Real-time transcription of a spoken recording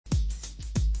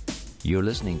You're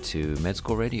listening to Med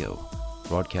School Radio,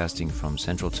 broadcasting from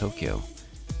central Tokyo,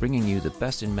 bringing you the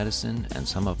best in medicine and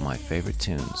some of my favorite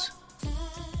tunes.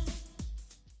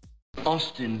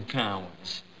 Austin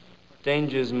Powers.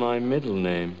 Danger's my middle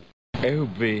name. Oh,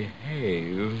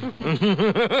 behave.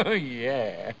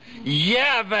 Yeah.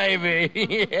 Yeah,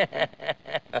 baby! Yeah!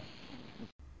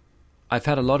 I've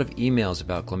had a lot of emails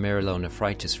about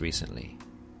glomerulonephritis recently.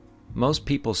 Most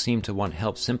people seem to want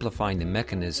help simplifying the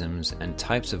mechanisms and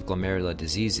types of glomerular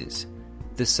diseases.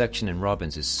 This section in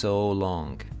Robbins is so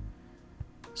long.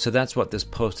 So that's what this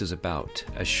post is about,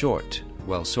 a short,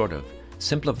 well sort of,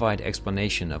 simplified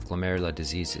explanation of glomerular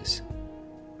diseases.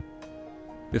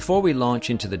 Before we launch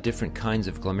into the different kinds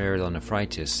of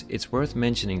glomerulonephritis, it's worth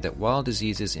mentioning that while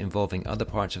diseases involving other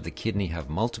parts of the kidney have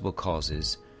multiple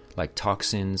causes, like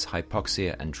toxins,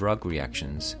 hypoxia, and drug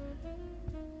reactions,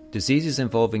 diseases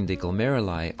involving the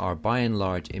glomeruli are by and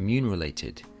large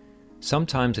immune-related.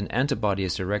 Sometimes an antibody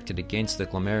is directed against the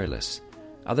glomerulus.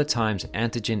 Other times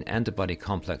antigen-antibody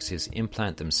complexes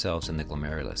implant themselves in the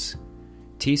glomerulus.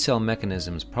 T-cell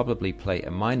mechanisms probably play a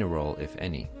minor role, if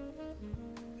any.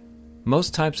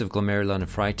 Most types of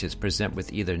glomerulonephritis present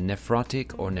with either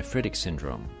nephrotic or nephritic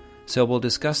syndrome, so we'll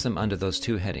discuss them under those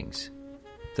two headings.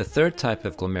 The third type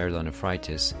of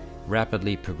glomerulonephritis,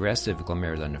 rapidly progressive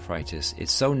glomerulonephritis,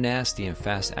 is so nasty and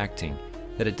fast-acting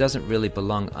that it doesn't really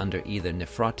belong under either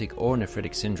nephrotic or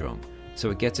nephritic syndrome,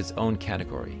 so it gets its own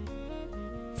category.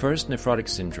 First, nephrotic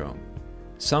syndrome.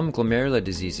 Some glomerular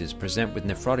diseases present with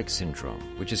nephrotic syndrome,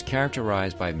 which is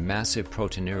characterized by massive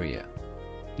proteinuria,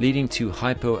 leading to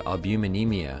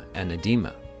hypoalbuminemia and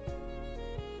edema.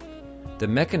 The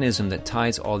mechanism that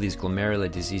ties all these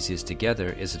glomerular diseases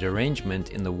together is a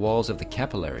derangement in the walls of the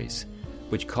capillaries,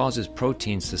 which causes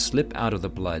proteins to slip out of the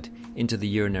blood into the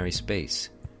urinary space.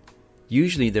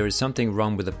 Usually there is something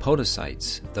wrong with the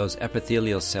podocytes, those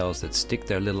epithelial cells that stick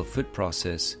their little foot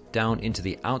process down into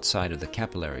the outside of the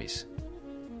capillaries.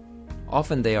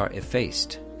 Often they are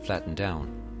effaced, flattened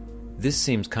down. This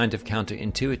seems kind of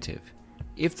counterintuitive.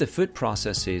 If the foot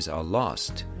processes are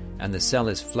lost and the cell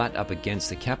is flat up against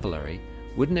the capillary,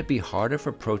 wouldn't it be harder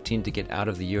for protein to get out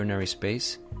of the urinary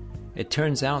space? It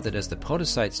turns out that as the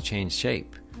podocytes change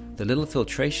shape, the little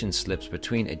filtration slips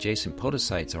between adjacent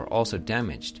podocytes are also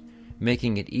damaged,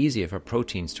 making it easier for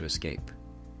proteins to escape.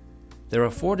 There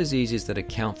are 4 diseases that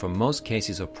account for most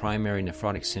cases of primary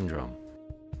nephrotic syndrome.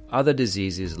 Other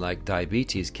diseases like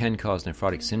diabetes can cause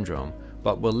nephrotic syndrome,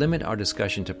 but we'll limit our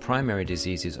discussion to primary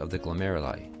diseases of the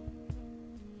glomeruli.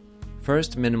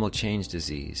 First, minimal change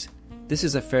disease. This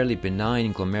is a fairly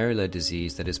benign glomerular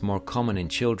disease that is more common in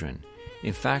children.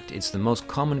 In fact, it's the most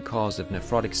common cause of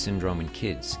nephrotic syndrome in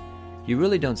kids. You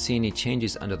really don't see any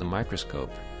changes under the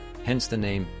microscope, hence the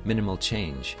name minimal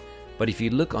change. But if you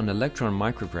look on electron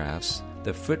micrographs,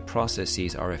 the foot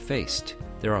processes are effaced.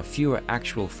 There are fewer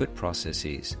actual foot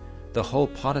processes. The whole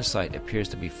podocyte appears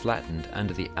to be flattened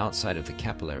under the outside of the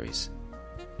capillaries.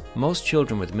 Most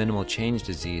children with minimal change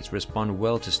disease respond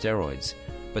well to steroids,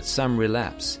 but some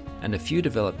relapse, and a few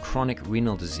develop chronic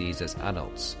renal disease as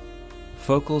adults.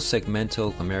 Focal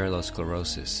segmental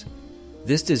glomerulosclerosis.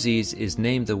 This disease is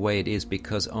named the way it is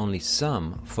because only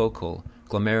some focal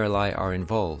glomeruli are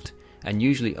involved, and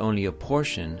usually only a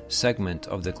segment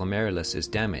of the glomerulus is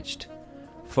damaged.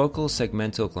 Focal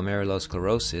segmental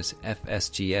glomerulosclerosis,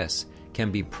 FSGS,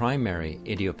 can be primary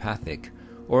idiopathic,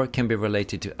 or it can be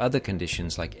related to other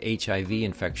conditions like HIV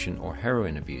infection or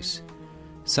heroin abuse.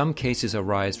 Some cases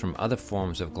arise from other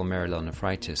forms of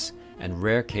glomerulonephritis, and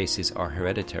rare cases are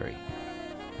hereditary.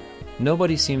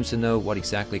 Nobody seems to know what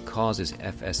exactly causes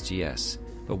FSGS,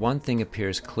 but one thing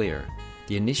appears clear.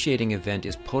 The initiating event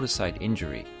is podocyte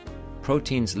injury.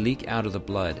 Proteins leak out of the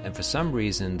blood, and for some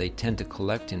reason they tend to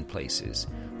collect in places,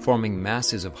 forming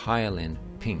masses of hyaline,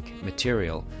 pink,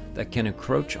 material that can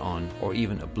encroach on or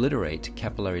even obliterate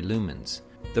capillary lumens.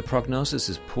 The prognosis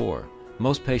is poor.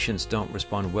 Most patients don't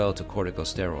respond well to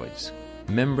corticosteroids.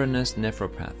 Membranous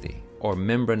nephropathy, or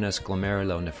membranous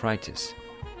glomerulonephritis.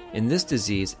 In this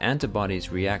disease,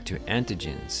 antibodies react to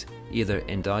antigens, either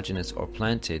endogenous or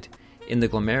planted, in the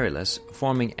glomerulus,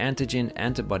 forming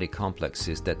antigen-antibody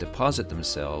complexes that deposit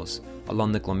themselves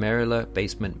along the glomerular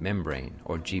basement membrane,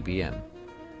 or GBM.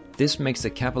 This makes the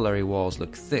capillary walls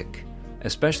look thick,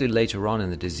 especially later on in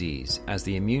the disease, as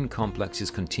the immune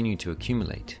complexes continue to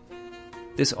accumulate.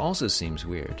 This also seems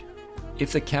weird.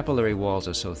 If the capillary walls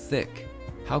are so thick,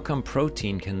 how come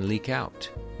protein can leak out?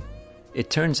 It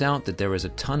turns out that there is a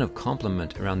ton of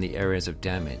complement around the areas of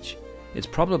damage. It's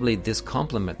probably this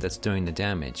complement that's doing the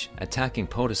damage, attacking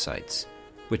podocytes,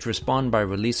 which respond by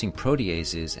releasing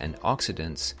proteases and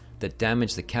oxidants that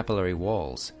damage the capillary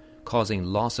walls, causing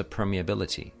loss of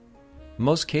permeability.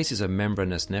 Most cases of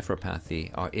membranous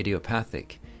nephropathy are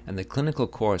idiopathic, and the clinical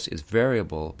course is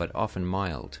variable but often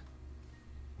mild.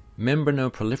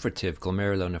 Membranoproliferative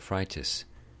glomerulonephritis.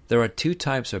 There are two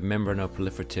types of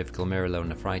membranoproliferative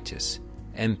glomerulonephritis,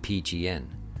 MPGN.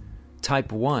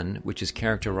 Type 1, which is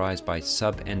characterized by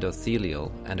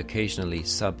subendothelial and occasionally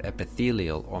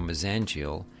subepithelial or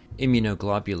mesangial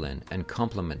immunoglobulin and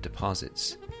complement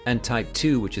deposits, and Type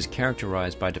 2, which is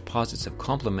characterized by deposits of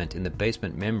complement in the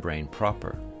basement membrane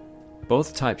proper.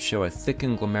 Both types show a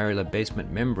thickened glomerular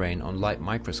basement membrane on light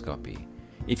microscopy.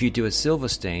 If you do a silver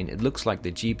stain, it looks like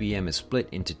the GBM is split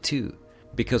into two,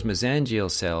 because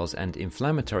mesangial cells and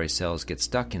inflammatory cells get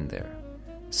stuck in there.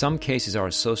 Some cases are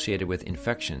associated with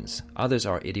infections, others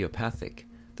are idiopathic.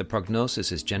 The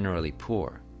prognosis is generally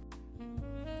poor.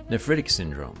 Nephritic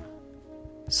syndrome.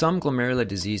 Some glomerular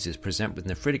diseases present with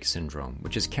nephritic syndrome,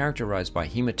 which is characterized by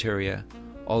hematuria,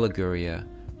 oliguria,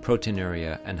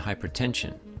 proteinuria, and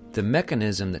hypertension. The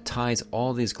mechanism that ties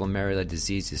all these glomerular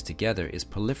diseases together is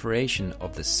proliferation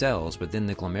of the cells within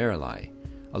the glomeruli,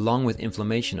 along with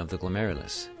inflammation of the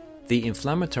glomerulus. The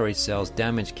inflammatory cells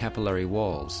damage capillary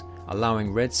walls,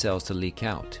 allowing red cells to leak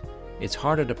out. It's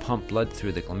harder to pump blood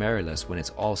through the glomerulus when it's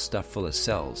all stuffed full of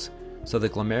cells, so the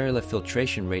glomerular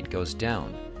filtration rate goes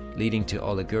down, leading to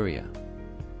oliguria.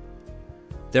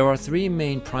 There are three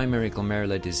main primary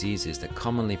glomerular diseases that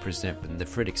commonly present with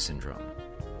nephritic syndrome.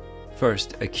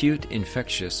 First, acute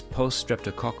infectious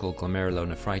post-streptococcal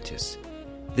glomerulonephritis.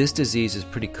 This disease is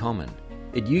pretty common.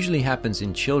 It usually happens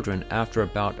in children after a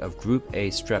bout of group A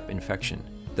strep infection.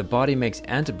 The body makes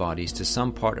antibodies to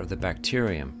some part of the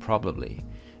bacterium, probably,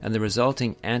 and the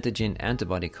resulting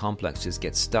antigen-antibody complexes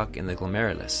get stuck in the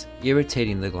glomerulus,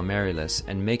 irritating the glomerulus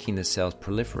and making the cells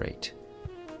proliferate.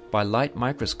 By light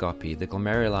microscopy, the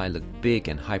glomeruli look big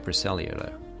and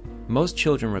hypercellular. Most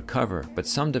children recover, but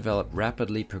some develop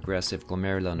rapidly progressive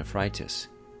glomerulonephritis.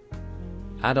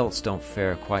 Adults don't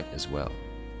fare quite as well.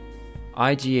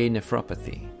 IgA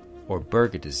nephropathy, or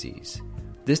Berger disease.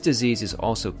 This disease is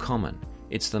also common.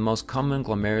 It's the most common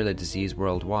glomerular disease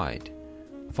worldwide.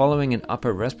 Following an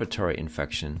upper respiratory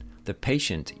infection, the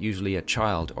patient, usually a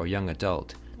child or young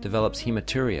adult, develops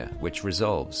hematuria, which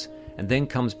resolves, and then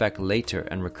comes back later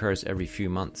and recurs every few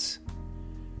months.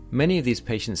 Many of these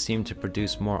patients seem to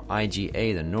produce more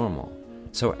IgA than normal,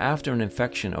 so after an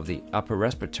infection of the upper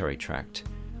respiratory tract,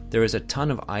 there is a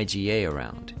ton of IgA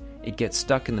around. It gets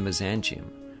stuck in the mesangium,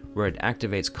 where it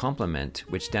activates complement,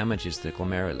 which damages the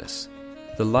glomerulus.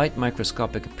 The light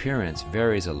microscopic appearance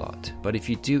varies a lot, but if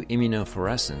you do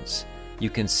immunofluorescence, you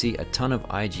can see a ton of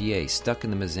IgA stuck in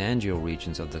the mesangial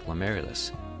regions of the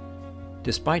glomerulus.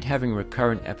 Despite having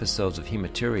recurrent episodes of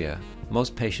hematuria,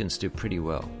 most patients do pretty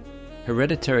well.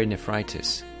 Hereditary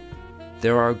nephritis.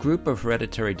 There are a group of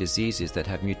hereditary diseases that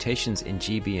have mutations in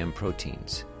GBM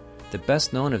proteins. The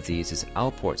best known of these is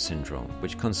Alport syndrome,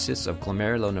 which consists of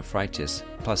glomerulonephritis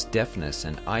plus deafness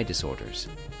and eye disorders.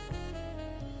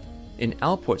 In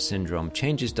Alport syndrome,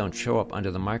 changes don't show up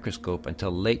under the microscope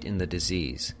until late in the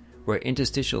disease, where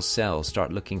interstitial cells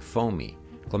start looking foamy,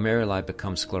 glomeruli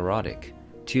become sclerotic,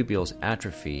 tubules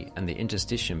atrophy, and the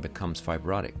interstitium becomes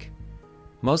fibrotic.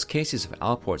 Most cases of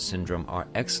Alport syndrome are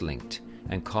X-linked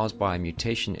and caused by a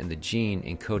mutation in the gene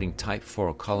encoding type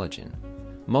 4 collagen.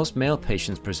 Most male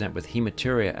patients present with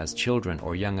hematuria as children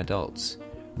or young adults.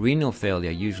 Renal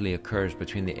failure usually occurs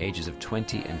between the ages of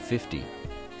 20 and 50.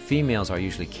 Females are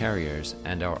usually carriers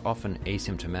and are often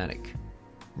asymptomatic.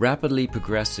 Rapidly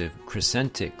progressive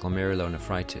crescentic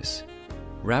glomerulonephritis.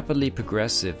 Rapidly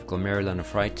progressive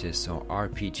glomerulonephritis, or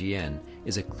RPGN,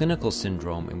 is a clinical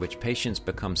syndrome in which patients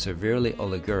become severely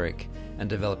oliguric and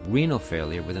develop renal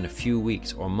failure within a few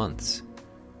weeks or months.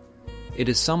 It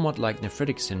is somewhat like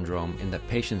nephritic syndrome in that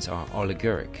patients are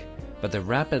oliguric, but the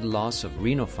rapid loss of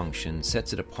renal function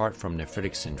sets it apart from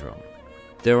nephritic syndrome.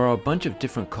 There are a bunch of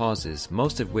different causes,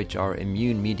 most of which are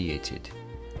immune-mediated.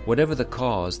 Whatever the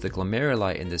cause, the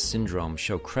glomeruli in this syndrome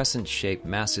show crescent-shaped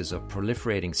masses of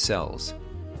proliferating cells,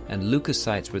 and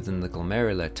leukocytes within the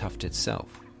glomerular tuft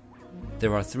itself.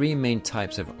 There are three main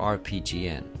types of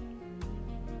RPGN.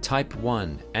 Type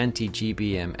 1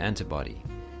 anti-GBM antibody.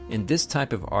 In this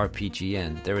type of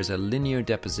RPGN, there is a linear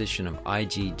deposition of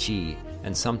IgG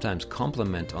and sometimes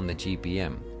complement on the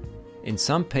GBM. In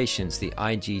some patients, the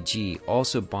IgG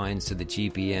also binds to the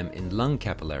GBM in lung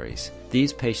capillaries.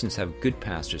 These patients have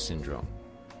Goodpasture syndrome.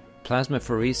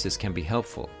 Plasmapheresis can be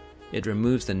helpful. It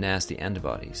removes the nasty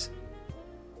antibodies.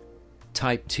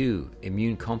 Type 2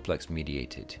 immune complex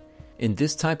mediated. In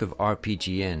this type of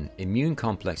RPGN, immune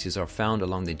complexes are found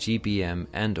along the GBM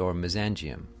and/or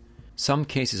mesangium. Some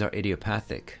cases are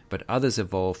idiopathic, but others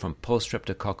evolve from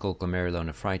post-streptococcal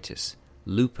glomerulonephritis,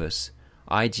 lupus,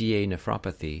 IgA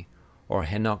nephropathy, or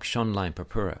Henoch-Schönlein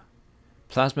purpura.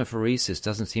 Plasmapheresis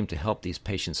doesn't seem to help these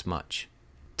patients much.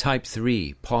 Type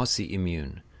 3,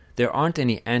 pauci-immune. There aren't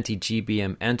any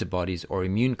anti-GBM antibodies or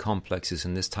immune complexes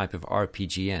in this type of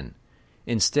RPGN.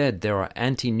 Instead, there are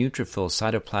anti-neutrophil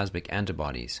cytoplasmic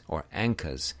antibodies, or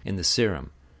ANCAs, in the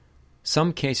serum.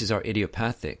 Some cases are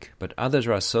idiopathic, but others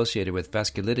are associated with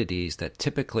vasculitides that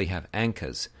typically have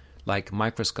ANCAs, like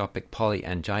microscopic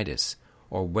polyangiitis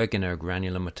or Wegener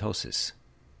granulomatosis.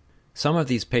 Some of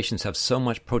these patients have so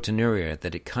much proteinuria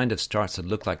that it kind of starts to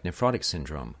look like nephrotic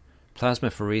syndrome.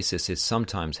 Plasmapheresis is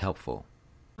sometimes helpful.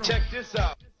 Check this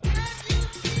out.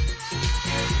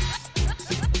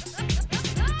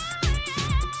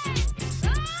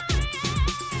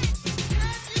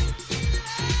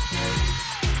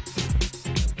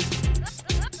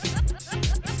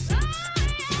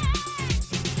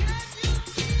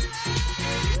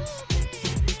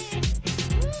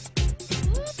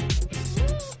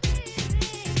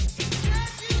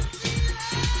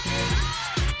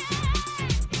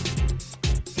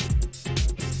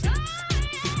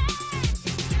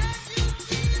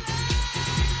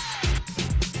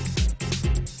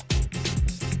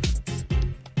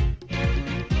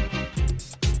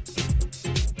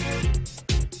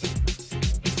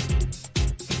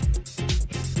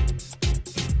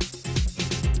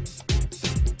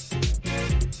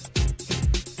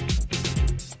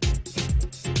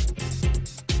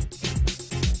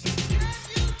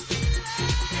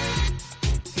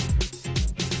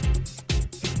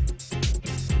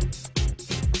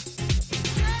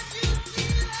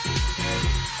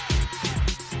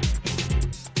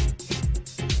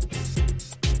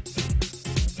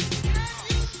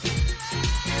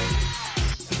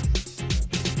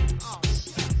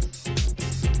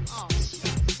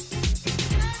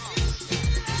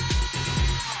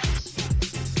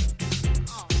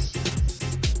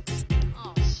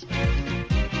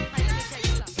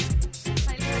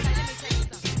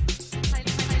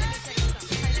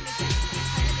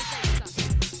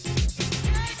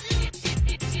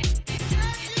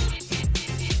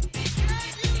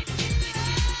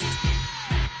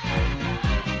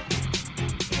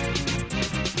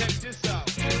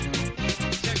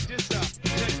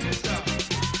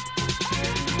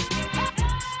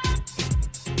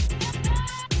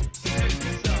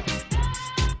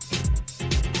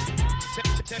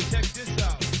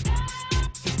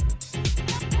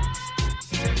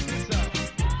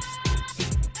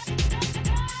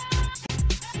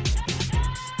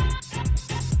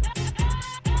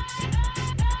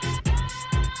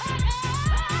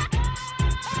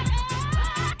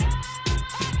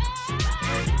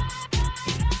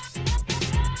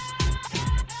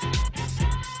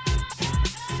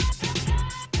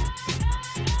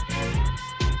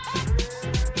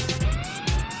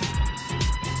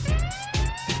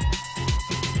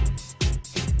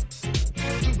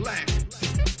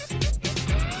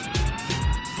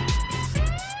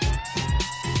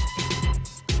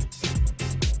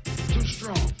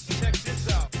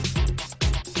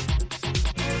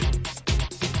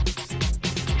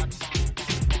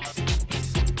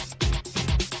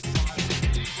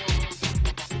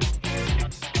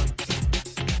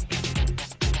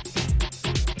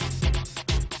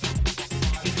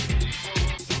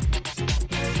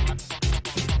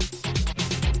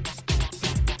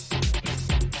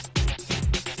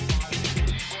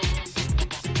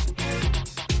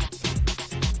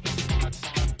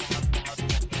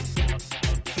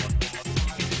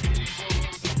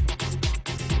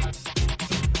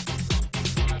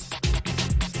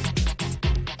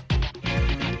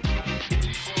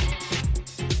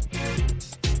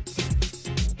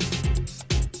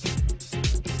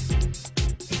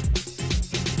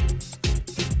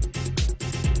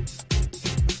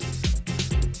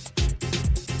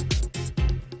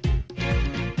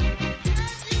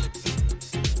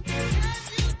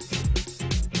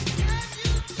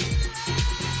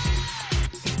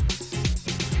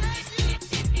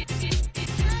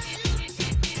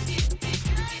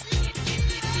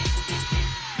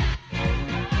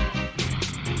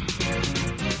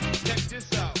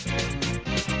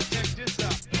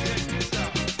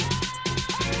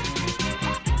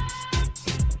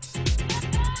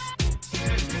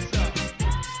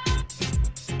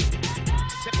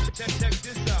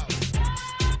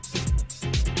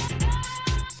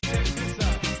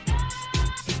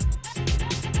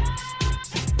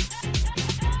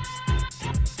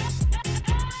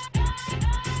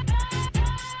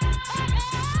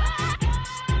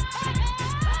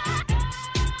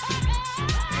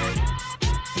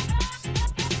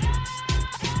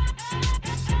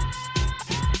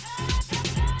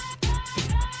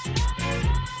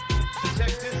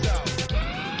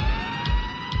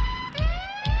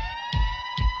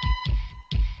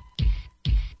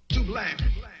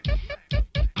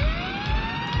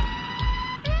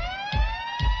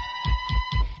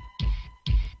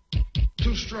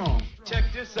 check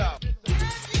this out.